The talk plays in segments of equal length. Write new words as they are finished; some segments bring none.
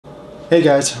Hey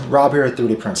guys, Rob here at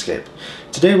 3D Printscape.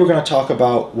 Today we're going to talk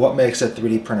about what makes a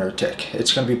 3D printer tick.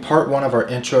 It's going to be part one of our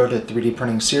intro to 3D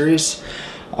printing series.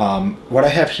 What I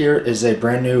have here is a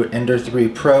brand new Ender 3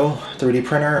 Pro 3D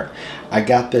printer. I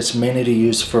got this mainly to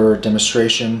use for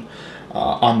demonstration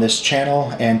on this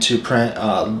channel and to print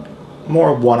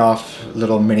more one-off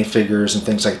little minifigures and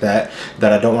things like that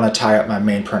I don't want to tie up my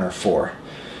main printer for.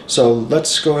 So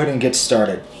let's go ahead and get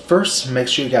started. First, make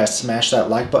sure you guys smash that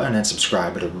like button and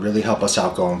subscribe. It'll really help us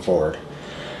out going forward.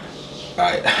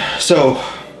 Alright, so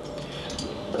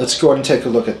let's go ahead and take a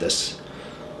look at this.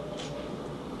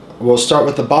 We'll start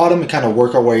with the bottom and kind of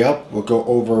work our way up. We'll go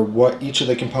over what each of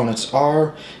the components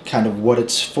are, kind of what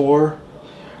it's for.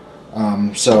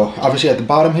 So obviously at the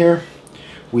bottom here,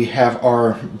 we have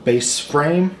our base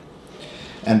frame,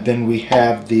 and then we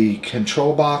have the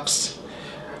control box.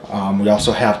 We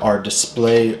also have our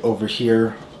display over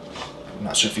here. I'm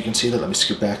not sure if you can see that. Let me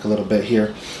scoot back a little bit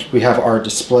here. We have our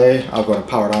display. I'll go ahead and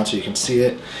power it on so you can see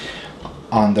it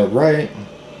on the right.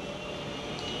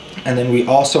 And then we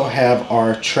also have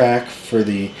our track for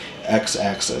the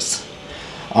x-axis.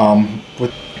 Some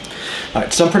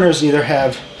printers either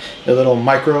have a little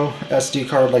micro SD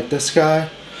card like this guy,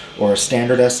 or a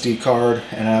standard SD card,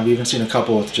 and I've even seen a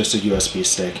couple with just a USB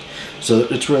stick. So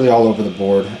it's really all over the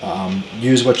board.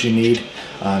 Use what you need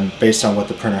based on what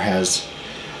the printer has.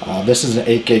 This is an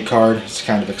 8 gig card. It's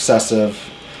kind of excessive.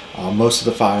 Most of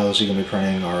the files you're going to be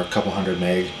printing are a couple hundred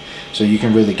meg, so you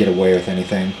can really get away with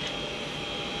anything.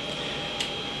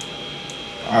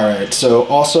 Alright, so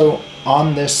also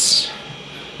on this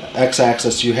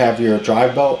x-axis you have your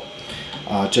drive belt.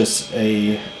 Just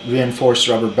a reinforced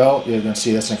rubber belt. You're going to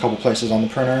see this in a couple places on the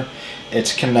printer.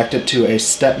 It's connected to a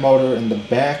step motor in the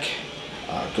back.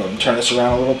 Go ahead and turn this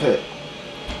around a little bit.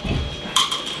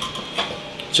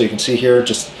 So you can see here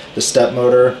just the step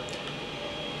motor.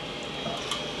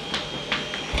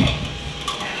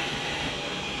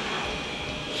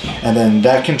 And then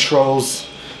that controls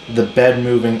the bed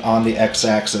moving on the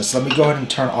x-axis. Let me go ahead and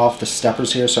turn off the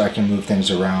steppers here so I can move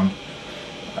things around.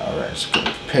 Alright, so go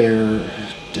prepare,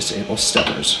 disable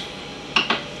steppers.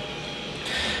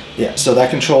 Yeah, so that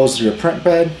controls your print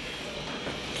bed.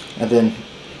 And then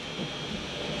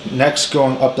next,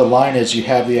 going up the line, is you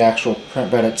have the actual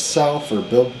print bed itself, or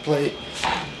build plate.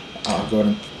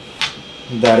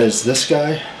 That is this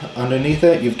guy. Underneath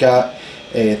it, you've got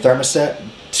a thermostat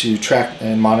to track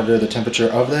and monitor the temperature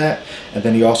of that. And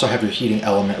then you also have your heating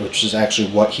element, which is actually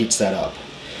what heats that up.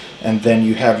 And then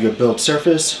you have your build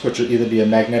surface, which would either be a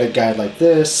magnetic guide like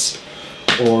this,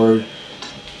 or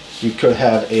you could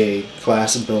have a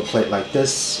glass build plate like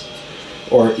this,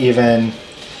 or even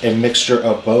a mixture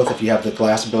of both. If you have the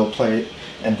glass build plate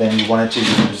and then you wanted to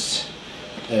use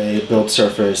a build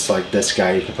surface like this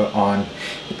guy, you can put on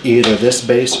either this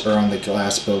base or on the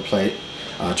glass build plate.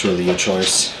 It's really your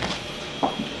choice.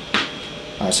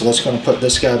 So let's go and put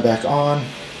this guy back on.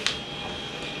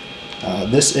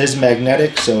 This is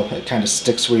magnetic, so it kind of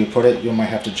sticks where you put it. You might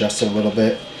have to adjust it a little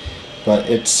bit, but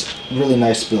it's really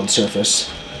nice build surface.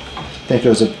 I think it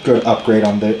was a good upgrade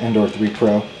on the Ender 3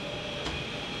 Pro.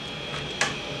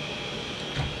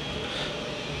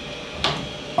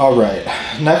 Alright,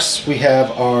 next we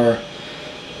have our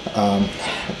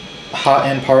hot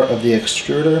end part of the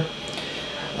extruder.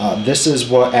 This is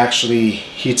what actually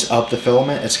heats up the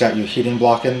filament. It's got your heating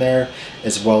block in there,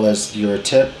 as well as your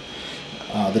tip.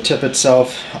 The tip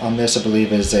itself on this, I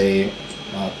believe, is a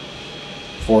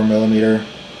 0.4 millimeter.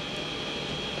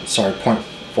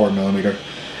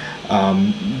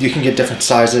 You can get different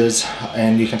sizes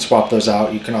and you can swap those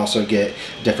out. You can also get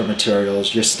different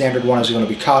materials. Your standard one is going to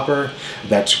be copper.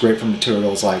 That's great for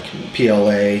materials like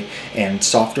PLA and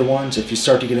softer ones. If you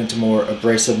start to get into more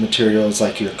abrasive materials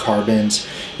like your carbons,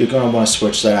 you're going to want to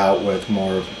switch that out with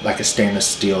more like a stainless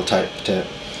steel type tip.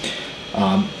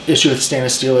 Issue with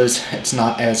stainless steel is it's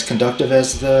not as conductive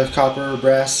as the copper or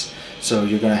brass, so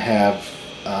you're going to have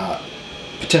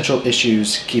potential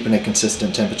issues keeping a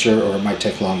consistent temperature, or it might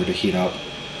take longer to heat up.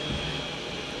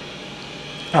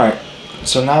 Alright,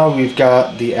 so now we've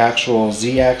got the actual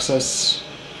Z-axis.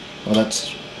 Well,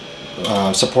 that's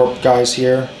support guys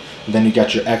here. And then you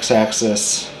got your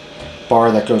X-axis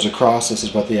bar that goes across. This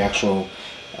is what the actual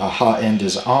hot end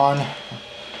is on.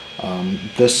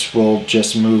 This will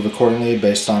just move accordingly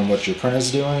based on what your print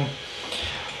is doing.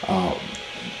 I'm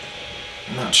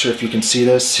not sure if you can see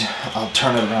this. I'll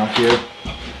turn it around here.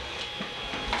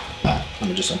 Let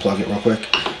me just unplug it real quick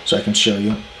so I can show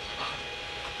you.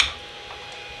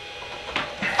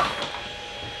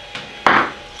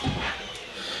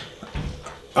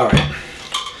 Alright,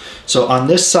 so on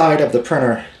this side of the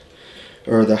printer,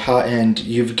 or the hot end,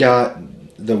 you've got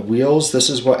the wheels, this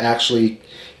is what actually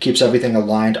keeps everything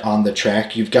aligned on the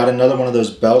track. You've got another one of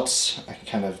those belts. I can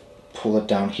kind of pull it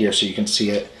down here so you can see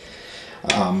it.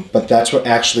 But that's what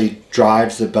actually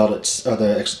drives the belt, or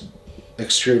the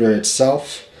extruder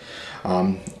itself.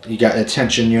 You got a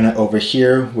tension unit over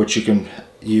here, which you can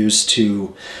use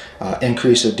to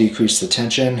increase or decrease the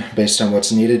tension based on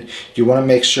what's needed. You want to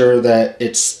make sure that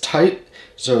it's tight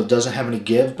so it doesn't have any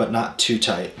give, but not too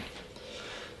tight.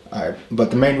 Alright,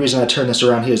 but the main reason I turn this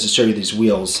around here is to show you these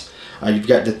wheels. You've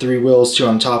got the 3 wheels, 2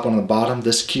 on top, 1 on the bottom.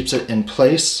 This keeps it in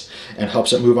place and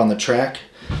helps it move on the track.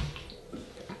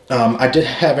 I did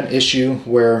have an issue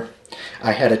where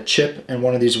I had a chip in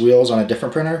one of these wheels on a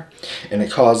different printer, and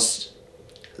it caused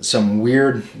some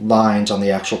weird lines on the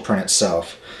actual print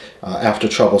itself. After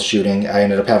troubleshooting, I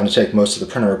ended up having to take most of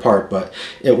the printer apart, but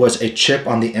it was a chip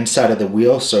on the inside of the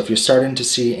wheel, so if you're starting to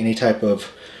see any type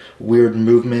of weird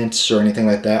movements or anything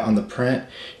like that on the print,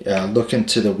 look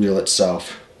into the wheel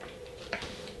itself.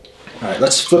 Alright,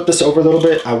 let's flip this over a little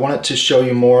bit. I wanted to show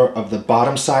you more of the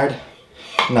bottom side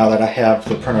now that I have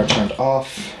the printer turned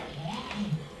off.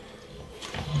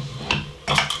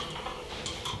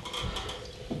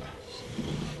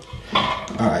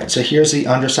 Alright, so here's the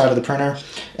underside of the printer.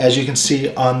 As you can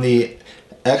see on the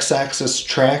x-axis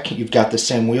track, you've got the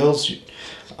same wheels.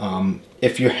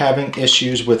 If you're having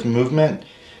issues with movement,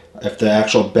 if the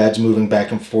actual bed's moving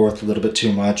back and forth a little bit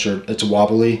too much or it's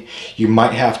wobbly, you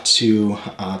might have to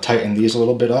tighten these a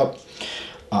little bit up.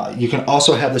 You can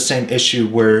also have the same issue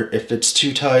where if it's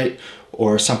too tight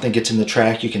or something gets in the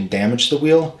track, you can damage the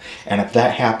wheel. And if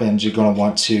that happens, you're going to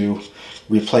want to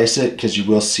replace it, because you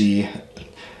will see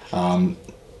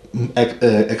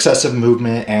excessive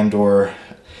movement and or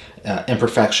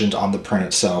imperfections on the print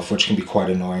itself, which can be quite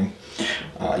annoying.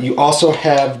 You also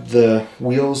have the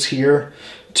wheels here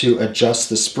to adjust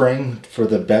the spring for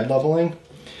the bed leveling.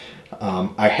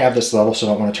 I have this level, so I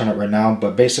don't want to turn it right now,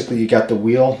 but basically you got the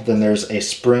wheel, then there's a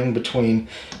spring between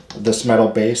this metal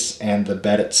base and the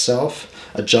bed itself.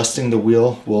 Adjusting the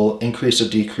wheel will increase or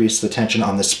decrease the tension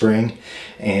on the spring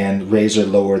and raise or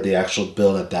lower the actual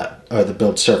build at that, or the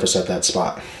build surface at that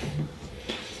spot.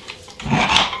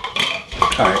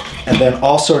 Alright, and then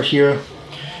also here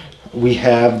we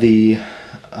have the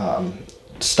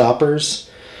stoppers.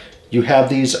 You have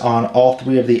these on all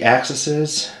 3 of the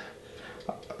axes.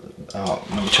 Let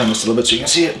me turn this a little bit so you can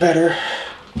see it better.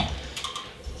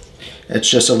 It's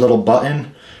just a little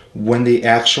button. When the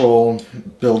actual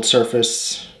build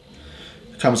surface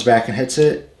comes back and hits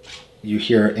it, you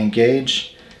hear it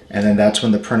engage, and then that's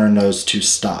when the printer knows to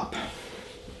stop.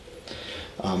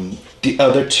 The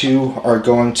other 2 are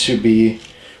going to be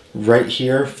right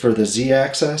here for the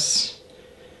Z-axis,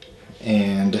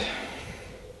 and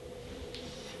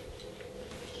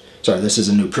sorry, this is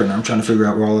a new printer. I'm trying to figure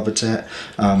out where all of it's at.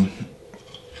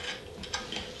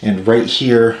 And right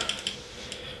here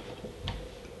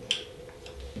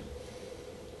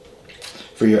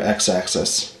for your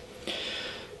x-axis.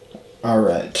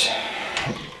 Alright,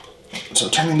 so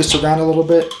turning this around a little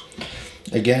bit.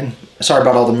 Again, sorry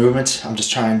about all the movements. I'm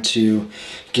just trying to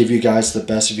give you guys the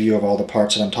best view of all the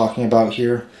parts that I'm talking about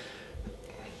here.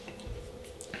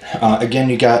 Again,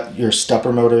 you got your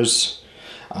stepper motors.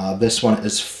 This one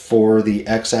is for the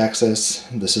x-axis.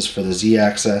 This is for the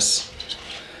z-axis.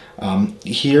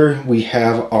 Here we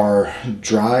have our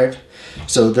drive.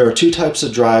 So there are 2 types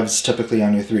of drives typically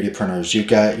on your 3D printers. You've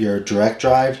got your direct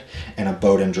drive and a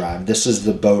Bowden drive. This is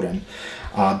the Bowden.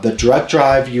 The direct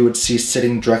drive you would see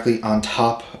sitting directly on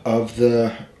top of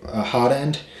the hot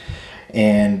end,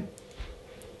 and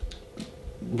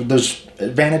there's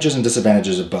advantages and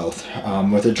disadvantages of both.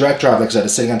 With a direct drive, like I said,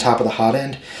 it's sitting on top of the hot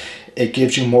end. It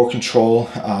gives you more control,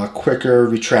 quicker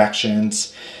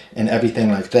retractions, and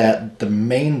everything like that. The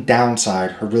main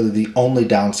downside, or really the only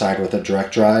downside with a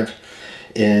direct drive,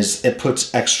 is it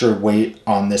puts extra weight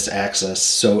on this axis.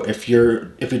 So if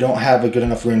you don't have a good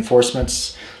enough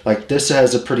reinforcements, like this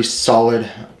has a pretty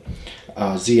solid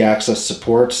Z-axis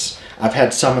supports. I've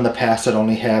had some in the past that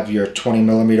only have your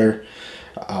 20mm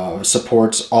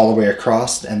supports all the way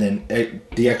across, and then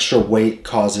the extra weight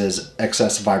causes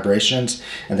excess vibrations,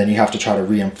 and then you have to try to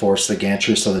reinforce the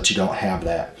gantry so that you don't have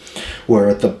that. Where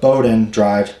with the Bowden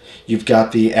drive, you've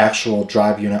got the actual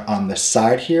drive unit on the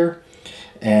side here,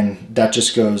 and that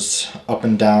just goes up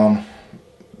and down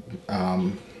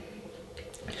on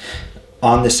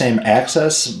the same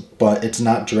axis, but it's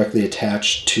not directly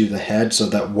attached to the head, so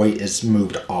that weight is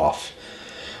moved off.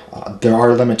 There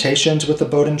are limitations with the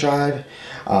Bowden drive.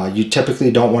 You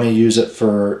typically don't want to use it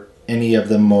for any of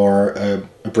the more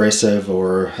abrasive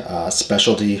or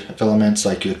specialty filaments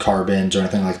like your carbons or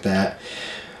anything like that.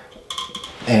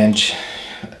 And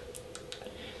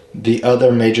The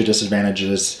other major disadvantage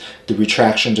is the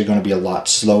retractions are going to be a lot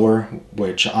slower,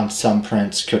 which on some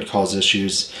prints could cause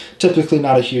issues. Typically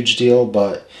not a huge deal,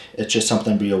 but it's just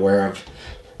something to be aware of.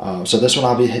 So this one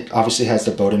obviously has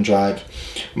the Bowden drive.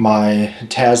 My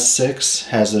Taz 6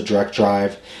 has the direct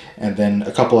drive, and then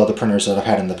a couple other printers that I've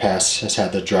had in the past has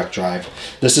had the direct drive.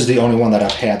 This is the only one that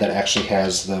I've had that actually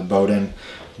has the Bowden,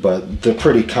 but they're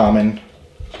pretty common.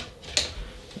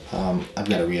 I've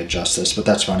got to readjust this, but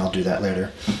that's fine, I'll do that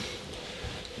later.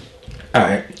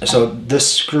 Alright, so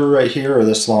this screw right here, or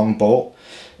this long bolt,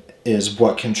 is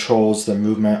what controls the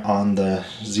movement on the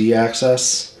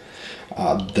Z-axis.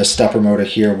 The stepper motor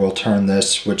here will turn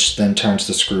this, which then turns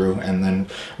the screw and then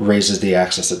raises the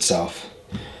axis itself.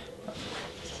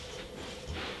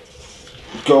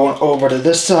 Going over to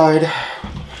this side,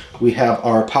 we have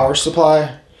our power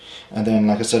supply, and then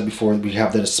like I said before, we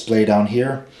have the display down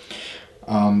here.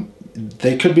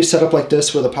 They could be set up like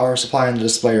this where the power supply and the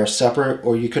display are separate,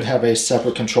 or you could have a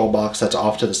separate control box that's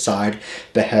off to the side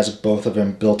that has both of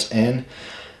them built in.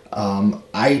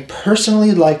 I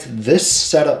personally like this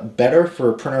setup better for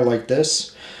a printer like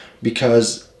this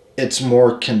because it's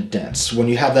more condensed. When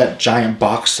you have that giant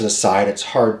box to the side, it's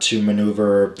hard to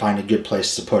maneuver or find a good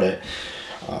place to put it.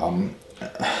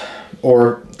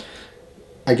 Or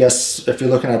I guess if you're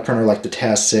looking at a printer like the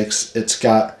Taz 6, it's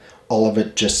got all of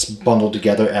it just bundled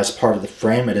together as part of the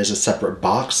frame. It is a separate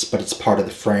box, but it's part of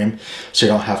the frame, so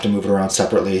you don't have to move it around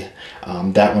separately.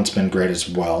 That one's been great as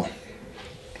well.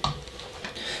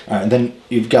 And then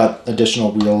you've got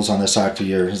additional wheels on the side for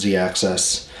your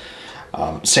Z-axis.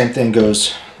 Same thing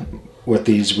goes with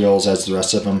these wheels as the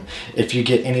rest of them. If you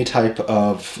get any type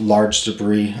of large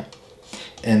debris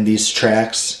in these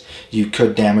tracks, you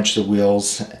could damage the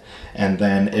wheels. And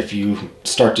then if you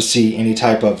start to see any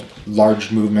type of large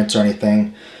movements or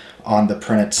anything on the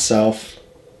print itself,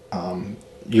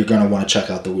 you're going to want to check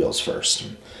out the wheels first.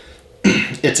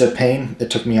 It's a pain. It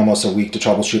took me almost a week to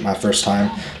troubleshoot my first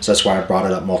time, so that's why I brought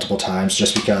it up multiple times,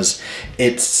 just because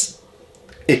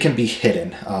it can be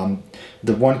hidden.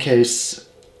 The one case,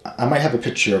 I might have a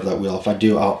picture of that wheel. If I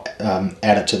do, I'll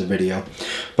add it to the video.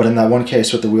 But in that one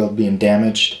case with the wheel being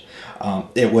damaged,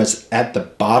 it was at the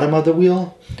bottom of the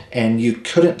wheel, and you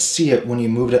couldn't see it when you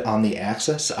moved it on the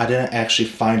axis. I didn't actually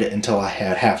find it until I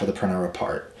had half of the printer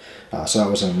apart. So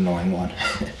that was an annoying one.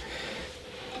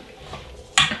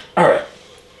 Alright.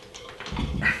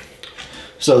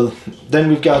 So then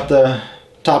we've got the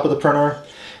top of the printer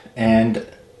and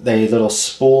the little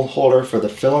spool holder for the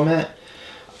filament.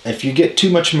 If you get too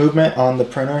much movement on the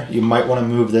printer, you might want to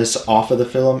move this off of the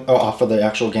film, or off of the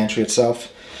actual gantry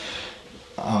itself.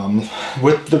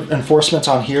 With the enforcements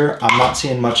on here, I'm not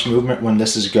seeing much movement when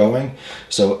this is going,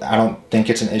 so I don't think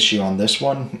it's an issue on this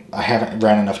one. I haven't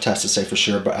ran enough tests to say for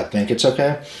sure, but I think it's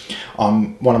okay.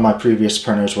 On one of my previous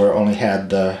printers where it only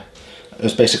had it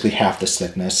was basically half this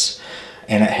thickness,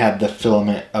 and it had the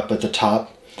filament up at the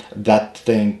top, that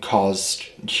thing caused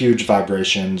huge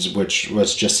vibrations, which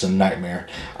was just a nightmare.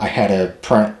 I had to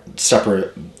print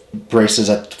separate braces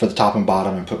for the top and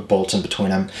bottom and put bolts in between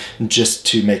them just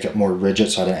to make it more rigid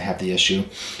so I didn't have the issue.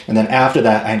 And then after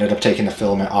that, I ended up taking the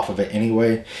filament off of it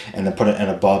anyway and then put it in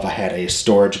above. I had a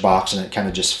storage box and it kind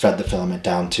of just fed the filament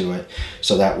down to it.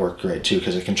 So that worked great too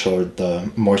because it controlled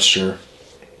the moisture.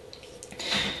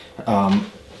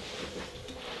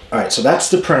 Alright, so that's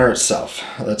the printer itself.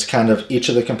 That's kind of each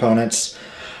of the components.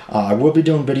 I will be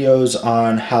doing videos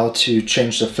on how to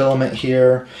change the filament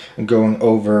here and going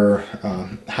over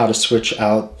how to switch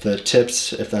out the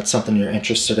tips if that's something you're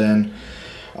interested in.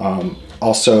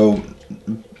 Also,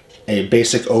 a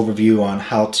basic overview on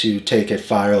how to take a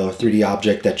file or 3D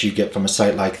object that you get from a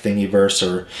site like Thingiverse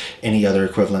or any other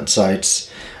equivalent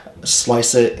sites,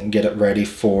 slice it and get it ready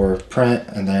for print,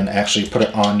 and then actually put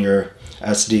it on your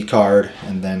SD card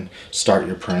and then start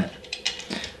your print.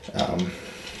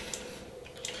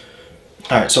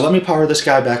 Alright, so let me power this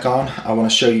guy back on. I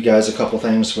want to show you guys a couple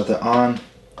things with it on.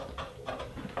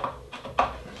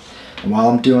 And while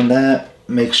I'm doing that,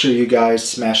 make sure you guys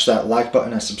smash that like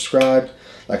button and subscribe.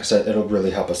 Like I said, it'll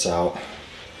really help us out.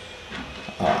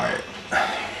 Alright.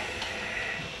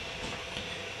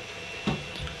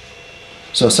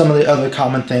 So some of the other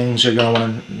common things you're going to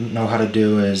want to know how to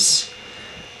do is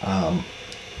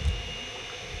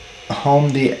home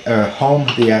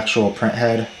the actual print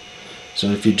head. So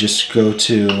if you just go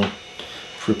to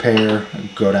Prepare,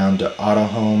 go down to Auto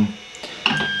Home,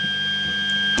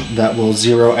 that will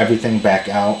zero everything back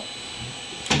out.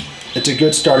 It's a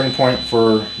good starting point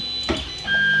for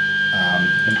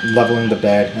leveling the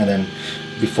bed, and then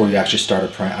before you actually start a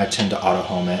print, I tend to auto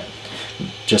home it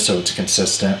just so it's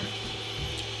consistent.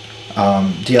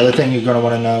 The other thing you're going to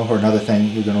want to know, or another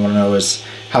thing you're going to want to know, is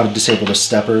how to disable the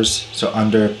steppers. So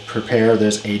under prepare,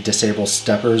 there's a disable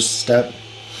steppers step.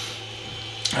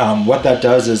 What that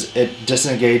does is it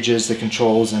disengages the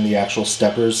controls and the actual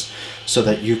steppers so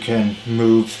that you can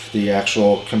move the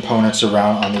actual components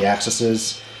around on the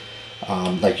axes.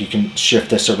 Like you can shift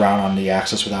this around on the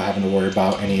axis without having to worry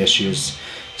about any issues.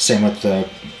 Same with the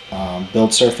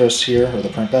build surface here, or the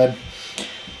print bed.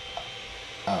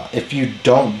 If you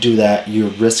don't do that, you're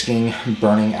risking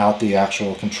burning out the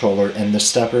actual controller in the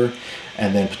stepper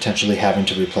and then potentially having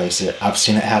to replace it. I've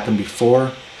seen it happen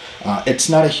before. It's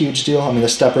not a huge deal. I mean, the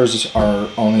steppers are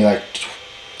only like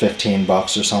 15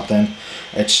 bucks or something.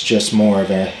 It's just more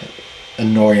of an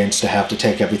annoyance to have to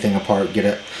take everything apart, get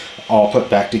it all put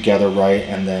back together right,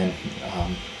 and then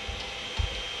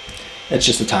it's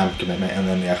just the time commitment and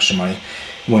then the extra money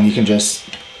when you can just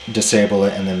disable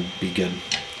it and then be good.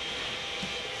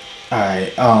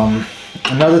 Alright,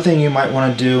 another thing you might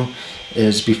want to do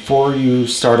is before you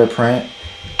start a print,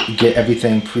 get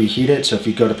everything preheated. So if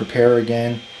you go to prepare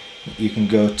again, you can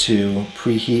go to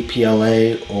preheat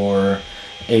PLA or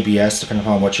ABS depending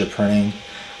upon what you're printing.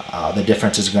 The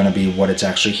difference is going to be what it's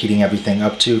actually heating everything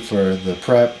up to for the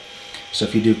prep. So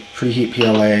if you do preheat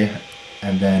PLA,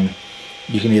 and then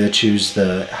you can either choose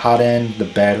the hot end, the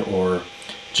bed, or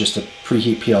just the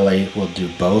preheat PLA will do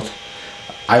both.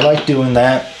 I like doing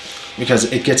that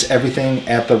because it gets everything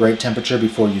at the right temperature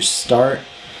before you start,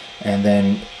 and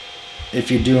then if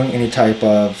you're doing any type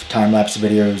of time-lapse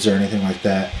videos or anything like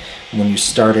that, when you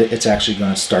start it, it's actually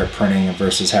going to start printing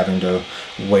versus having to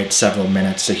wait several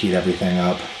minutes to heat everything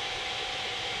up.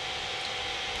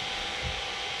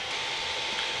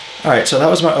 Alright, so that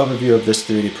was my overview of this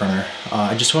 3D printer.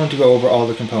 I just wanted to go over all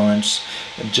the components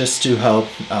just to help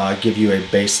give you a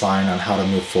baseline on how to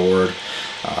move forward.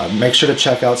 Make sure to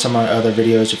check out some of my other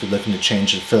videos if you're looking to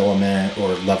change the filament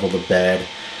or level the bed.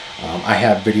 I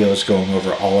have videos going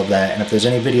over all of that, and if there's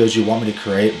any videos you want me to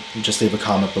create, just leave a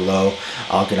comment below.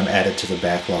 I'll get them added to the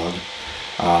backlog.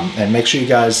 And make sure you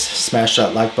guys smash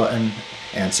that like button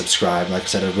and subscribe. Like I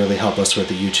said, it'll really help us with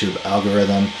the YouTube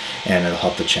algorithm, and it'll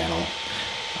help the channel.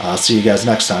 I'll see you guys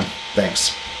next time.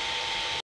 Thanks.